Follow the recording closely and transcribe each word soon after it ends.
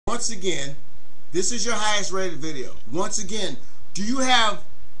once again, this is your highest rated video. Once again, do you have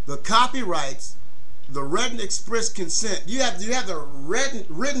the copyrights, the written express consent? Do you have the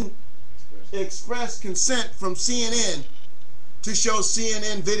written express consent from CNN to show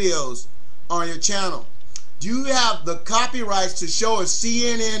CNN videos on your channel? Do you have the copyrights to show a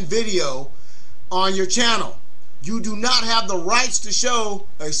CNN video on your channel? You do not have the rights to show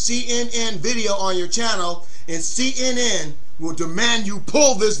a CNN video on your channel, and CNN will demand you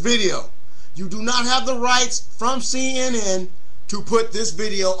pull this video. You do not have the rights from CNN to put this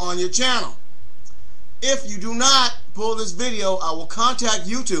video on your channel. If you do not pull this video, I will contact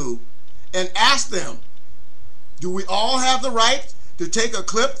YouTube and ask them, do we all have the right to take a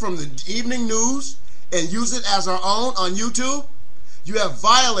clip from the evening news and use it as our own on YouTube? You have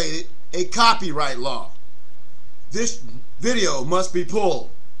violated a copyright law. This video must be pulled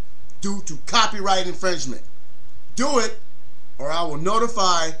due to copyright infringement. Do it, or I will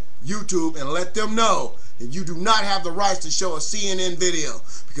notify YouTube and let them know that you do not have the rights to show a CNN video.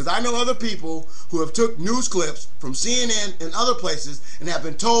 Because I know other people who have took news clips from CNN and other places and have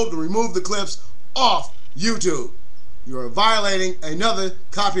been told to remove the clips off YouTube. You are violating another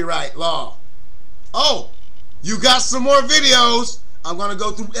copyright law. Oh, you got some more videos. I'm going to go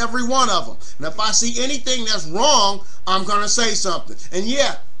through every one of them. And if I see anything that's wrong, I'm going to say something. And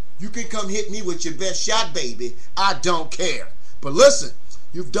yeah, you can come hit me with your best shot, baby. I don't care. But listen,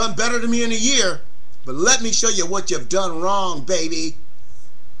 you've done better than me in a year, but let me show you what you've done wrong, baby.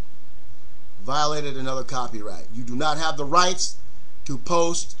 Violated another copyright. You do not have the rights to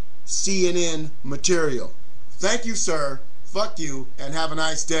post CNN material. Thank you, sir. Fuck you, and have a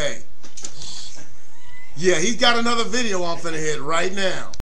nice day. Yeah, he's got another video I'm finna hit right now.